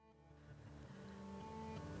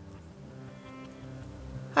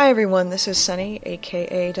Hi everyone, this is Sunny,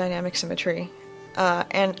 aka Dynamic Symmetry,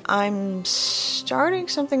 and I'm starting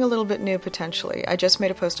something a little bit new potentially. I just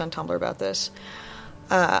made a post on Tumblr about this.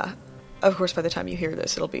 Of course, by the time you hear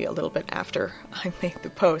this, it'll be a little bit after I made the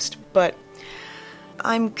post, but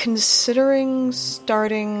I'm considering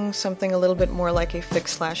starting something a little bit more like a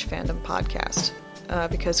fic/fandom podcast,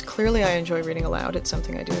 because clearly I enjoy reading aloud. It's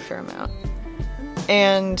something I do a fair amount.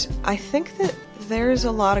 And I think that there's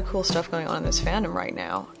a lot of cool stuff going on in this fandom right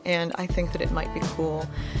now, and I think that it might be cool,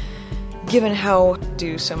 given how we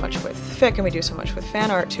do so much with fic and we do so much with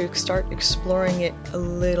fan art, to start exploring it a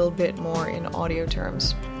little bit more in audio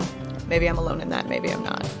terms. Maybe I'm alone in that, maybe I'm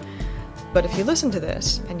not. But if you listen to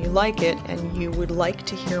this, and you like it, and you would like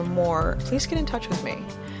to hear more, please get in touch with me,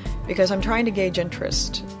 because I'm trying to gauge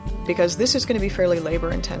interest, because this is going to be fairly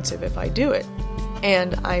labor-intensive if I do it,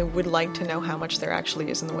 and I would like to know how much there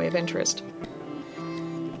actually is in the way of interest.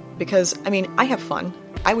 Because, I have fun.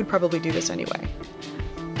 I would probably do this anyway.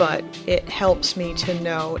 But it helps me to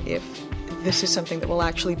know if this is something that will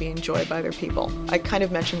actually be enjoyed by other people. I kind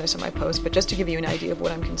of mentioned this in my post, but just to give you an idea of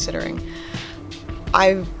what I'm considering,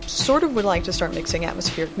 I sort of would like to start mixing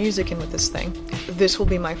atmospheric music in with this thing. This will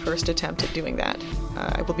be my first attempt at doing that.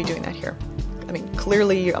 I will be doing that here.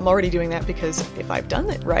 Clearly I'm already doing that because if I've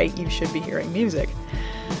done it right, you should be hearing music.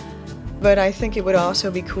 But I think it would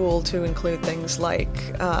also be cool to include things like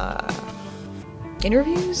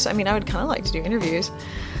interviews. I would kind of like to do interviews.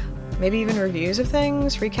 Maybe even reviews of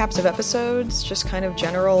things, recaps of episodes, just kind of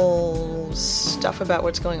general stuff about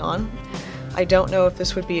what's going on. I don't know if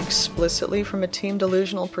this would be explicitly from a Team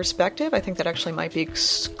Delusional perspective. I think that actually might be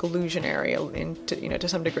exclusionary to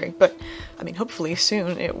some degree. But, hopefully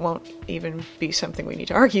soon it won't even be something we need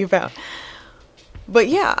to argue about. But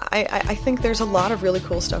yeah, I think there's a lot of really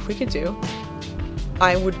cool stuff we could do.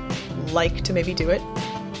 I would like to maybe do it.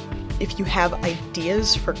 If you have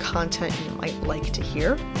ideas for content you might like to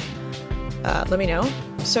hear, let me know.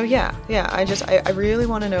 So yeah, I really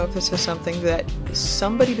want to know if this is something that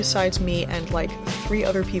somebody besides me and like 3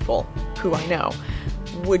 other people who I know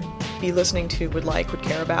would be listening to, would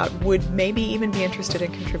care about, would maybe even be interested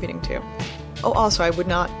in contributing to. Oh, also, I would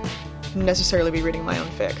not necessarily be reading my own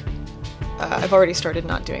fic. I've already started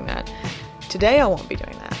not doing that. Today I won't be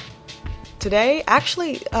doing that. Today,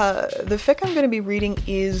 actually, the fic I'm going to be reading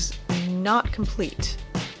is not complete.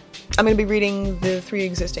 I'm going to be reading the 3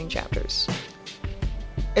 existing chapters.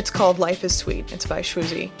 It's called Life is Sweet. It's by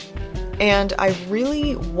Shwuzi. And I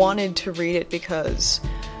really wanted to read it because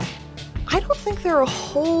I don't think there are a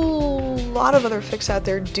whole lot of other fics out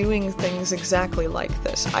there doing things exactly like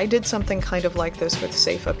this. I did something kind of like this with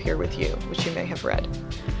Safe Up Here With You, which you may have read.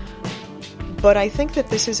 But I think that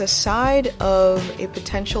this is a side of a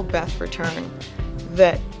potential Beth return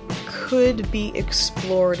that could be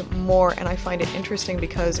explored more, and I find it interesting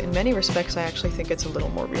because in many respects I actually think it's a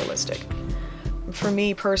little more realistic. For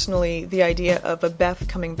me personally, the idea of a Beth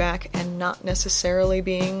coming back and not necessarily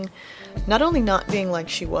being, not only not being like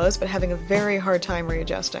she was, but having a very hard time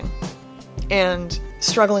readjusting. And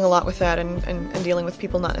struggling a lot with that and dealing with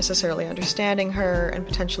people not necessarily understanding her and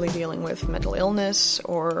potentially dealing with mental illness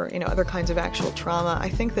or, other kinds of actual trauma. I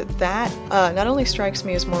think that not only strikes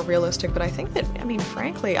me as more realistic, but I think that,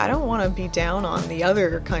 frankly, I don't want to be down on the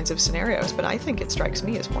other kinds of scenarios, but I think it strikes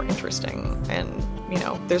me as more interesting and,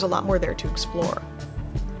 there's a lot more there to explore.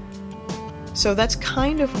 So that's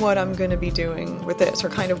kind of what I'm going to be doing with this, or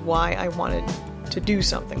kind of why I wanted to do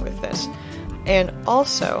something with this. And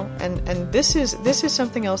also, and this is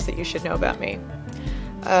something else that you should know about me,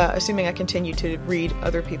 assuming I continue to read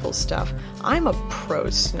other people's stuff. I'm a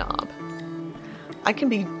prose snob. I can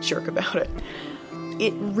be a jerk about it.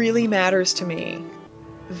 It really matters to me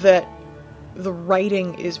that the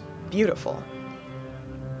writing is beautiful.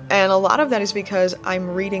 And a lot of that is because I'm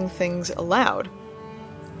reading things aloud.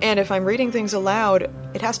 And if I'm reading things aloud,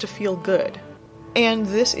 it has to feel good. And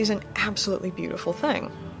this is an absolutely beautiful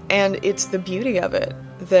thing. And it's the beauty of it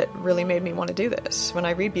that really made me want to do this. When I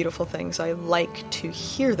read beautiful things, I like to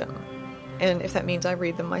hear them. And if that means I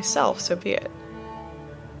read them myself, so be it.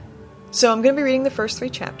 So I'm going to be reading the first 3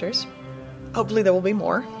 chapters. Hopefully there will be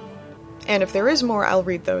more. And if there is more, I'll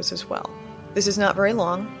read those as well. This is not very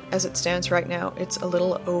long. As it stands right now, it's a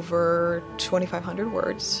little over 2,500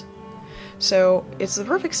 words. So it's the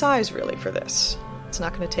perfect size, really, for this. It's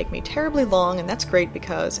not going to take me terribly long, and that's great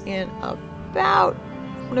because in about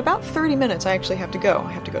 30 minutes I actually have to go.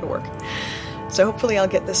 I have to go to work. So hopefully I'll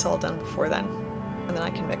get this all done before then, and then I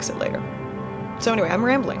can mix it later. So anyway, I'm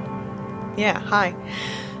rambling. Yeah, hi.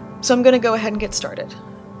 So I'm going to go ahead and get started.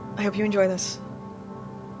 I hope you enjoy this.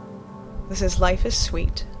 This is Life is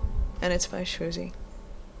Sweet, and it's by Shwuzi.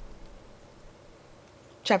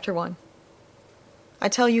 Chapter 1. I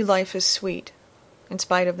tell you life is sweet, in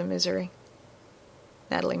spite of the misery.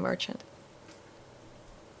 Natalie Merchant.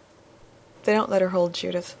 They don't let her hold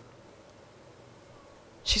Judith.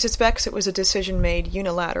 She suspects it was a decision made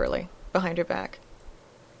unilaterally, behind her back.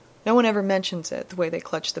 No one ever mentions it, the way they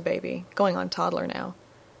clutch the baby, going on toddler now.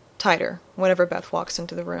 Tighter, whenever Beth walks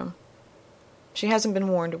into the room. She hasn't been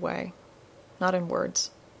warned away. Not in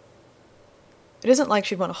words. It isn't like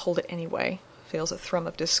she'd want to hold it anyway. Feels a thrum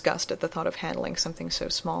of disgust at the thought of handling something so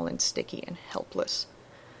small and sticky and helpless.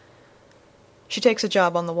 She takes a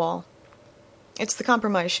job on the wall. It's the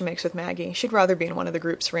compromise she makes with Maggie. She'd rather be in one of the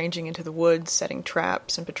groups ranging into the woods, setting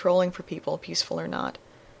traps, and patrolling for people, peaceful or not.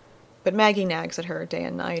 But Maggie nags at her day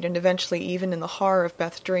and night, and eventually even in the horror of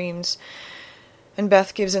Beth's dreams, and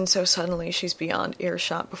Beth gives in so suddenly she's beyond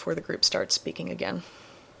earshot before the group starts speaking again.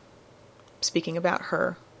 Speaking about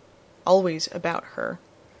her. Always about her.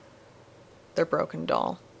 Their broken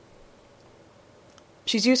doll.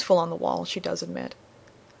 She's useful on the wall, she does admit.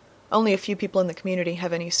 Only a few people in the community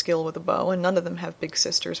have any skill with a bow, and none of them have big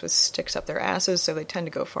sisters with sticks up their asses, so they tend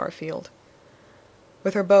to go far afield.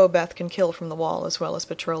 With her bow, Beth can kill from the wall as well as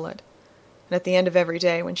patrol it. And at the end of every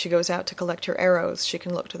day, when she goes out to collect her arrows, she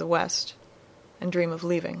can look to the west and dream of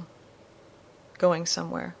leaving. Going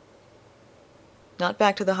somewhere. Not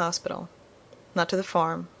back to the hospital. Not to the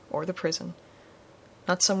farm or the prison.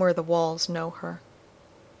 Not somewhere the walls know her.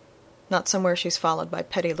 Not somewhere she's followed by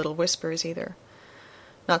petty little whispers, either.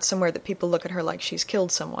 Not somewhere that people look at her like she's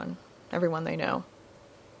killed someone, everyone they know.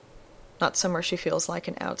 Not somewhere she feels like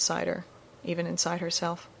an outsider, even inside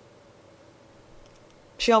herself.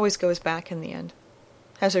 She always goes back in the end,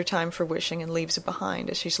 has her time for wishing and leaves it behind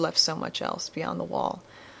as she's left so much else beyond the wall,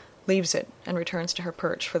 leaves it and returns to her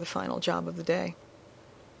perch for the final job of the day.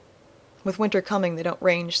 With winter coming, they don't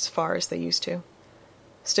range as far as they used to.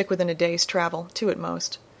 Stick within a day's travel, 2 at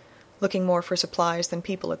most, looking more for supplies than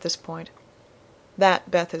people at this point.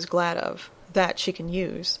 That Beth is glad of. That she can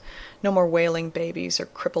use. No more wailing babies or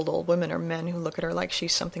crippled old women or men who look at her like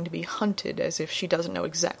she's something to be hunted, as if she doesn't know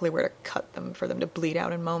exactly where to cut them for them to bleed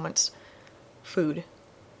out in moments. Food.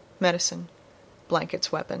 Medicine.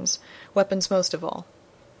 Blankets, weapons. Weapons most of all.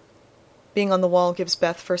 Being on the wall gives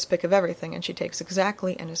Beth first pick of everything, and she takes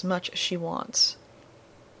exactly and as much as she wants.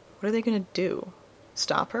 What are they going to do?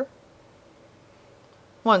 Stop her?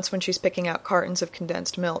 Once, when she's picking out cartons of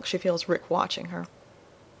condensed milk, she feels Rick watching her.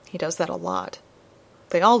 He does that a lot.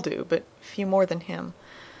 They all do, but few more than him.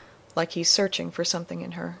 Like he's searching for something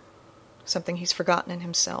in her. Something he's forgotten in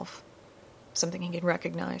himself. Something he can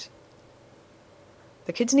recognize.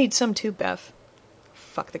 The kids need some too, Beth.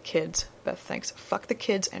 Fuck the kids, Beth thinks. Fuck the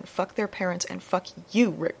kids, and fuck their parents, and fuck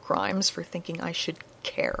you, Rick Grimes, for thinking I should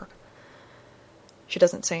care. She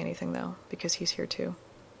doesn't say anything, though, because he's here too.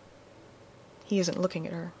 He isn't looking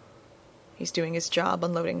at her. He's doing his job,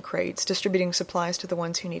 unloading crates, distributing supplies to the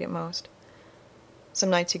ones who need it most. Some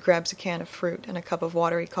nights he grabs a can of fruit and a cup of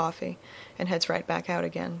watery coffee and heads right back out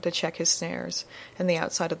again to check his snares and the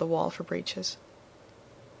outside of the wall for breaches.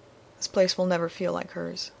 This place will never feel like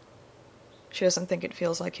hers. She doesn't think it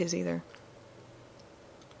feels like his either.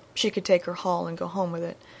 She could take her haul and go home with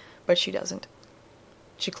it, but she doesn't.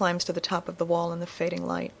 She climbs to the top of the wall in the fading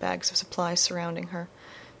light, bags of supplies surrounding her,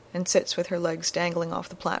 and sits with her legs dangling off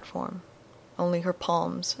the platform, only her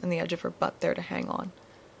palms and the edge of her butt there to hang on.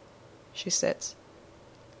 She sits.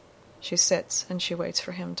 She sits, and she waits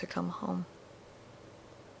for him to come home.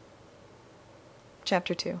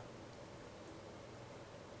 Chapter 2.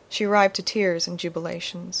 She arrived to tears and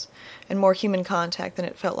jubilations, and more human contact than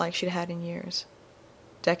it felt like she'd had in years.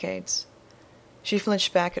 Decades. She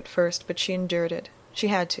flinched back at first, but she endured it. She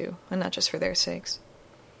had to, and not just for their sakes.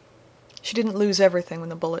 She didn't lose everything when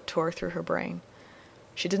the bullet tore through her brain.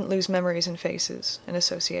 She didn't lose memories and faces and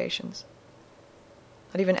associations.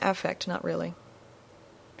 Not even affect, not really.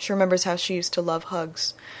 She remembers how she used to love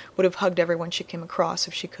hugs, would have hugged everyone she came across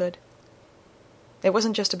if she could. It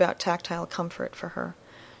wasn't just about tactile comfort for her.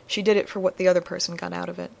 She did it for what the other person got out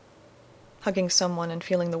of it. Hugging someone and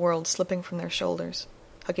feeling the world slipping from their shoulders.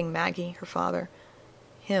 Hugging Maggie, her father.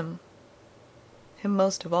 Him. Him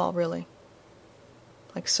most of all, really.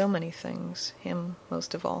 Like so many things, him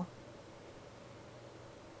most of all.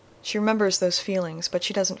 She remembers those feelings, but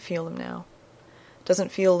she doesn't feel them now.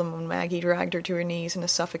 Doesn't feel them when Maggie dragged her to her knees in a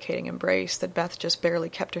suffocating embrace that Beth just barely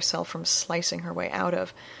kept herself from slicing her way out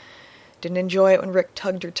of. Didn't enjoy it when Rick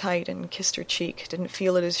tugged her tight and kissed her cheek. Didn't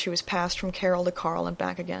feel it as she was passed from Carol to Carl and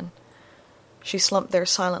back again. She slumped there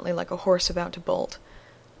silently like a horse about to bolt,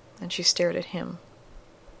 and she stared at him.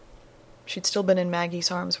 She'd still been in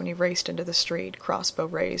Maggie's arms when he raced into the street, crossbow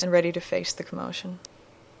raised and ready to face the commotion.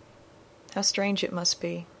 How strange it must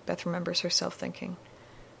be, Beth remembers herself thinking,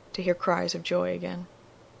 to hear cries of joy again.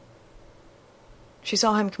 She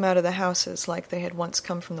saw him come out of the houses like they had once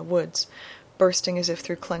come from the woods, bursting as if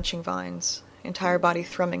through clenching vines, entire body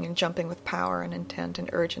thrumming and jumping with power and intent and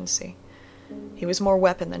urgency. He was more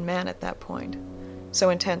weapon than man at that point. So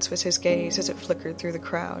intense was his gaze as it flickered through the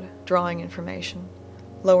crowd, drawing information,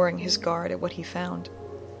 lowering his guard at what he found.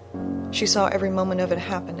 She saw every moment of it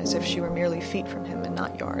happen as if she were merely feet from him and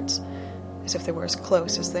not yards, as if they were as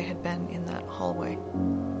close as they had been in that hallway.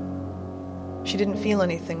 She didn't feel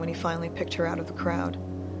anything when he finally picked her out of the crowd.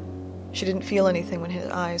 She didn't feel anything when his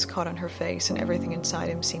eyes caught on her face and everything inside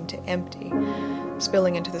him seemed to empty,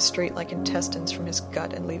 spilling into the street like intestines from his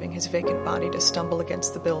gut and leaving his vacant body to stumble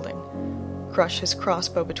against the building, crush his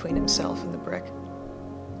crossbow between himself and the brick.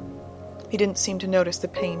 He didn't seem to notice the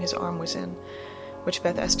pain his arm was in, which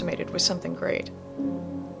Beth estimated was something great.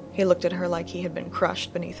 He looked at her like he had been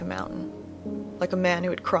crushed beneath a mountain, like a man who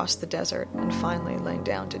had crossed the desert and finally lain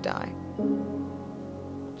down to die.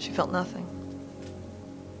 She felt nothing.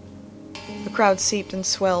 The crowd seeped and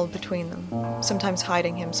swelled between them, sometimes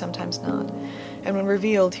hiding him, sometimes not, and when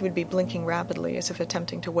revealed he would be blinking rapidly as if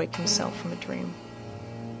attempting to wake himself from a dream.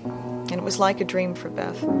 And it was like a dream for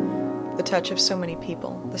Beth, the touch of so many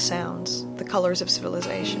people, the sounds, the colors of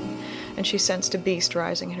civilization, and she sensed a beast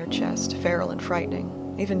rising in her chest, feral and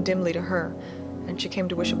frightening, even dimly to her, and she came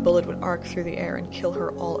to wish a bullet would arc through the air and kill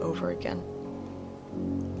her all over again.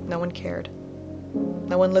 No one cared.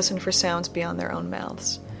 No one listened for sounds beyond their own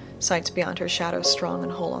mouths, sights beyond her shadow strong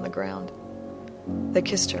and whole on the ground. They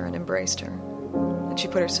kissed her and embraced her, and she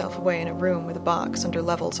put herself away in a room with a box under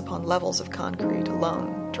levels upon levels of concrete,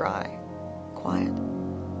 alone, dry, quiet,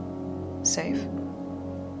 safe.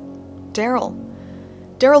 Daryl!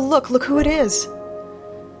 Daryl, look who it is!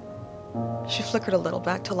 She flickered a little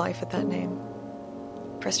back to life at that name,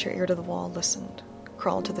 pressed her ear to the wall, listened,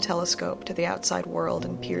 crawled to the telescope, to the outside world,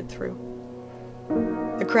 and peered through.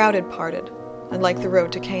 The crowd had parted, and like the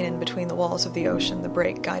road to Canaan between the walls of the ocean, the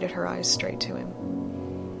break guided her eyes straight to him.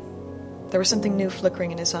 There was something new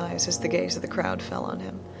flickering in his eyes as the gaze of the crowd fell on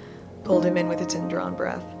him, pulled him in with its indrawn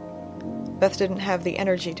breath. Beth didn't have the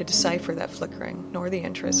energy to decipher that flickering, nor the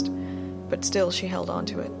interest, but still she held on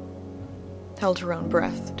to it, held her own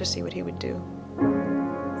breath to see what he would do.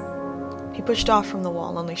 He pushed off from the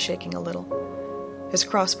wall, only shaking a little. His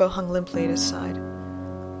crossbow hung limply at his side.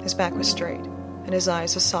 His back was straight, and his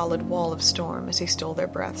eyes a solid wall of storm as he stole their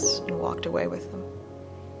breaths and walked away with them.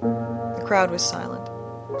 The crowd was silent,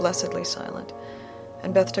 blessedly silent,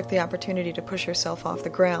 and Beth took the opportunity to push herself off the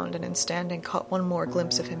ground and in standing caught one more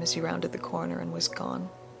glimpse of him as he rounded the corner and was gone.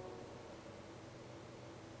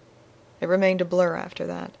 It remained a blur after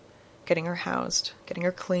that, getting her housed, getting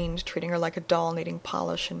her cleaned, treating her like a doll needing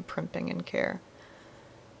polish and primping and care.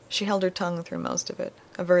 She held her tongue through most of it,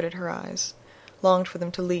 averted her eyes, longed for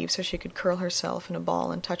them to leave so she could curl herself in a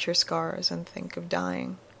ball and touch her scars and think of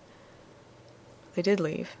dying. They did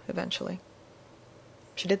leave, eventually.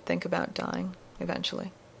 She did think about dying,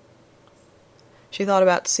 eventually. She thought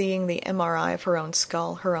about seeing the MRI of her own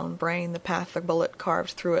skull, her own brain, the path the bullet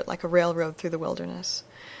carved through it like a railroad through the wilderness.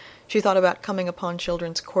 She thought about coming upon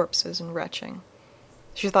children's corpses and retching.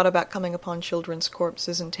 She thought about coming upon children's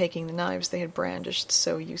corpses and taking the knives they had brandished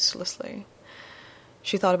so uselessly.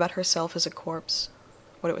 She thought about herself as a corpse,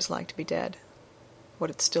 what it was like to be dead, what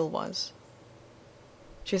it still was.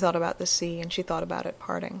 She thought about the sea, and she thought about it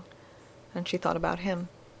parting, and she thought about him.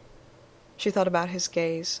 She thought about his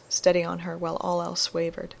gaze, steady on her while all else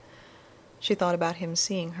wavered. She thought about him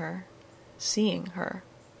seeing her,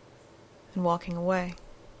 and walking away.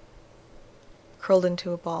 Curled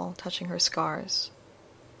into a ball, touching her scars,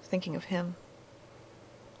 thinking of him.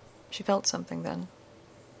 She felt something then.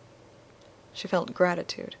 She felt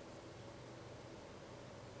gratitude.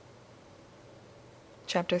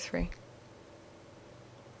 Chapter 3.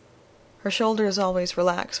 Her shoulders always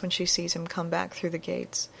relax when she sees him come back through the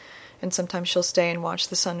gates, and sometimes she'll stay and watch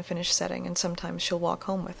the sun finish setting, and sometimes she'll walk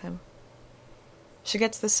home with him. She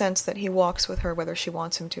gets the sense that he walks with her whether she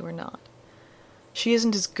wants him to or not. She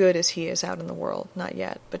isn't as good as he is out in the world, not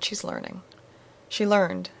yet, but she's learning. She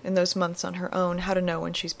learned, in those months on her own, how to know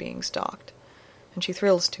when she's being stalked. And she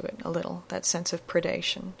thrills to it, a little, that sense of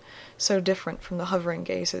predation, so different from the hovering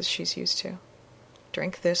gazes she's used to.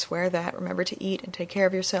 Drink this, wear that, remember to eat and take care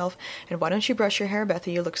of yourself, and why don't you brush your hair,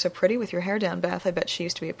 Bethy? You look so pretty with your hair down, Beth. I bet she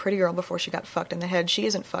used to be a pretty girl before she got fucked in the head. She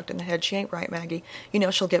isn't fucked in the head. She ain't right, Maggie. You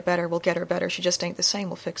know she'll get better. We'll get her better. She just ain't the same.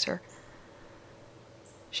 We'll fix her.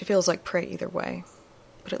 She feels like prey either way,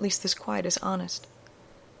 but at least this quiet is honest.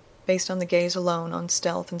 Based on the gaze alone, on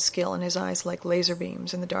stealth and skill in his eyes like laser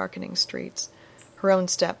beams in the darkening streets. her own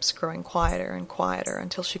steps growing quieter and quieter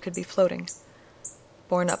until she could be floating,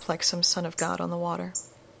 borne up like some son of God on the water.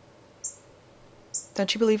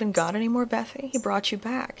 Don't you believe in God anymore, Bethy? He brought you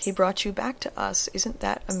back. He brought you back to us. Isn't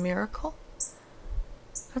that a miracle?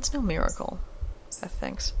 That's no miracle, Beth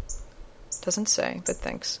thinks. Doesn't say, but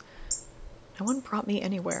thinks. No one brought me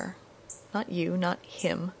anywhere. Not you, not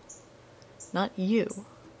him. Not you.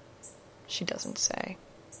 She doesn't say.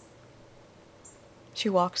 She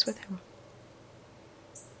walks with him.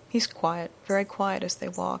 He's quiet, very quiet as they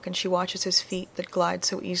walk, and she watches his feet that glide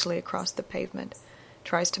so easily across the pavement,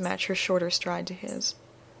 tries to match her shorter stride to his.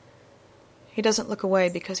 He doesn't look away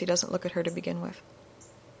because he doesn't look at her to begin with.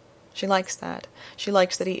 She likes that. She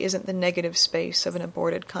likes that he isn't the negative space of an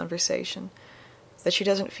aborted conversation, that she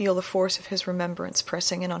doesn't feel the force of his remembrance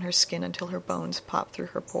pressing in on her skin until her bones pop through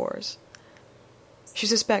her pores. She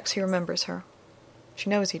suspects he remembers her. She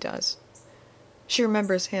knows he does. She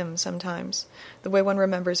remembers him sometimes, the way one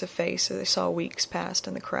remembers a face that they saw weeks past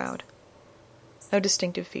in the crowd. No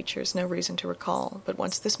distinctive features, no reason to recall, but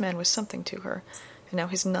once this man was something to her, and now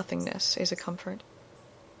his nothingness is a comfort.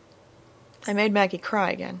 I made Maggie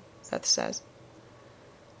cry again, Beth says.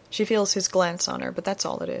 She feels his glance on her, but that's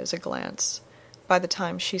all it is, a glance. By the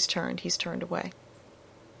time she's turned, he's turned away.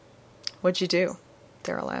 What'd you do?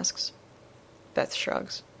 Daryl asks. Beth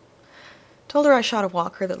shrugs. Told her I shot a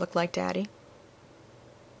walker that looked like Daddy.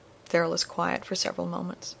 Daryl is quiet for several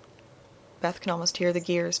moments. Beth can almost hear the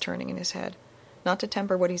gears turning in his head. Not to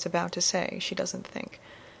temper what he's about to say, she doesn't think.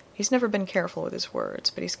 He's never been careful with his words,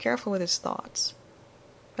 but he's careful with his thoughts.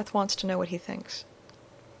 Beth wants to know what he thinks.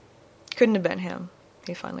 Couldn't have been him,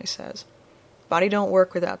 he finally says. Body don't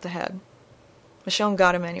work without the head. Michonne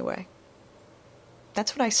got him anyway.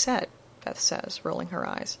 That's what I said, Beth says, rolling her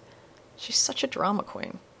eyes. She's such a drama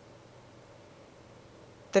queen.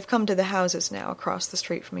 They've come to the houses now, across the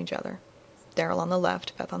street from each other. Daryl on the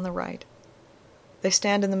left, Beth on the right. They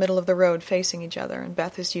stand in the middle of the road facing each other, and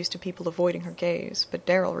Beth is used to people avoiding her gaze, but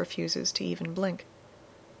Daryl refuses to even blink.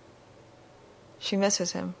 She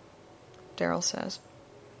misses him, Daryl says.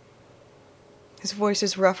 His voice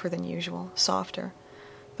is rougher than usual, softer,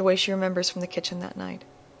 the way she remembers from the kitchen that night.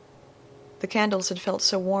 The candles had felt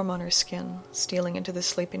so warm on her skin, stealing into the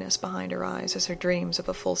sleepiness behind her eyes as her dreams of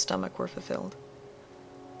a full stomach were fulfilled.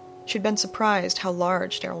 She'd been surprised how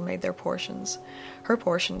large Daryl made their portions, her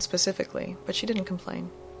portion specifically, but she didn't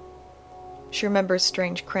complain. She remembers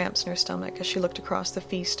strange cramps in her stomach as she looked across the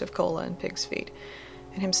feast of cola and pig's feet,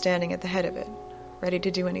 and him standing at the head of it, ready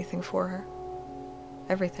to do anything for her.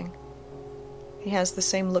 Everything. He has the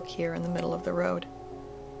same look here in the middle of the road.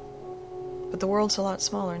 But the world's a lot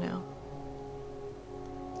smaller now.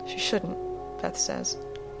 She shouldn't, Beth says.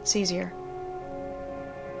 It's easier.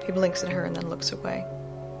 He blinks at her and then looks away.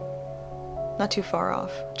 Not too far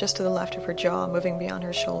off, just to the left of her jaw, moving beyond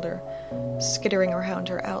her shoulder, skittering around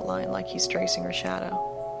her outline like he's tracing her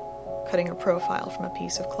shadow, cutting her profile from a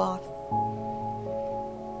piece of cloth.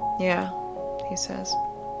 Yeah, he says.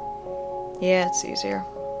 Yeah, it's easier.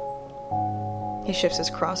 He shifts his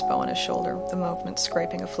crossbow on his shoulder, the movement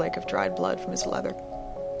scraping a flake of dried blood from his leather,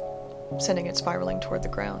 sending it spiraling toward the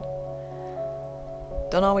ground.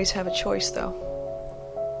 Don't always have a choice, though.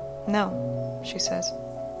 No, she says.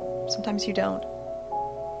 Sometimes you don't.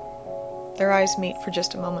 Their eyes meet for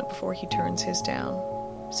just a moment before he turns his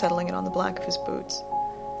down, settling it on the black of his boots.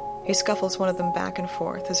 He scuffles one of them back and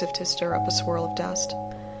forth as if to stir up a swirl of dust.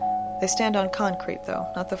 They stand on concrete, though,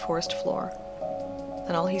 not the forest floor,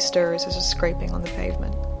 and all he stirs is a scraping on the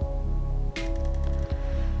pavement.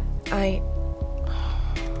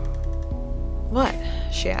 What?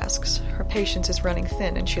 She asks. Her patience is running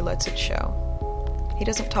thin, and she lets it show. He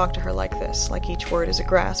doesn't talk to her like this, like each word is a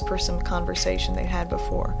grasp for some conversation they'd had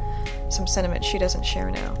before, some sentiment she doesn't share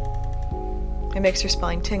now. It makes her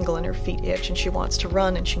spine tingle and her feet itch, and she wants to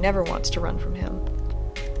run, and she never wants to run from him.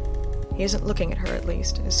 He isn't looking at her, at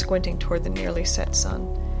least, is squinting toward the nearly set sun,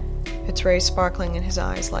 its rays sparkling in his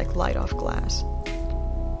eyes like light off glass.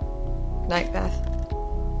 Good night, Beth.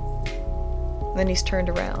 And then he's turned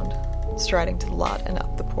around, striding to the lot and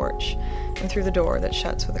up the porch, and through the door that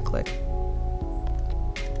shuts with a click.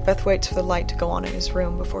 Beth waits for the light to go on in his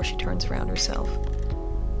room before she turns around herself.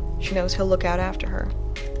 She knows he'll look out after her,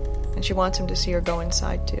 and she wants him to see her go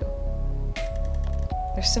inside too.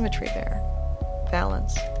 There's symmetry there,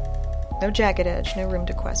 balance. No jagged edge, no room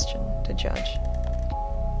to question, to judge.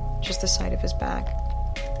 Just the sight of his back,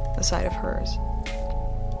 the sight of hers,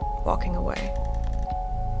 walking away.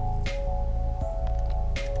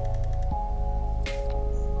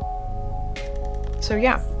 So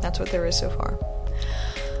yeah, that's what there is so far.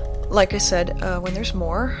 Like I said, when there's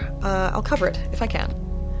more, I'll cover it, if I can.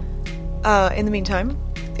 In the meantime,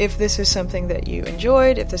 if this is something that you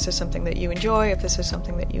enjoyed, if this is something that you enjoy, if this is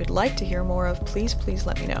something that you would like to hear more of, please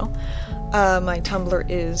let me know. My Tumblr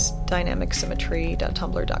is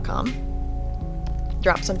dynamicsymmetry.tumblr.com.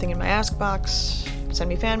 Drop something in my ask box, send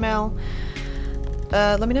me fan mail.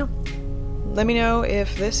 Let me know. Let me know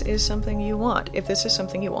if this is something you want. If this is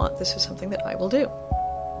something you want, this is something that I will do.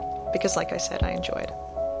 Because like I said, I enjoyed.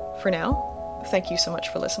 For now, thank you so much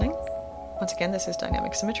for listening. Once again, this is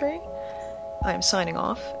Dynamic Symmetry. I am signing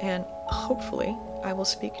off, and hopefully I will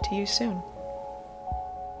speak to you soon.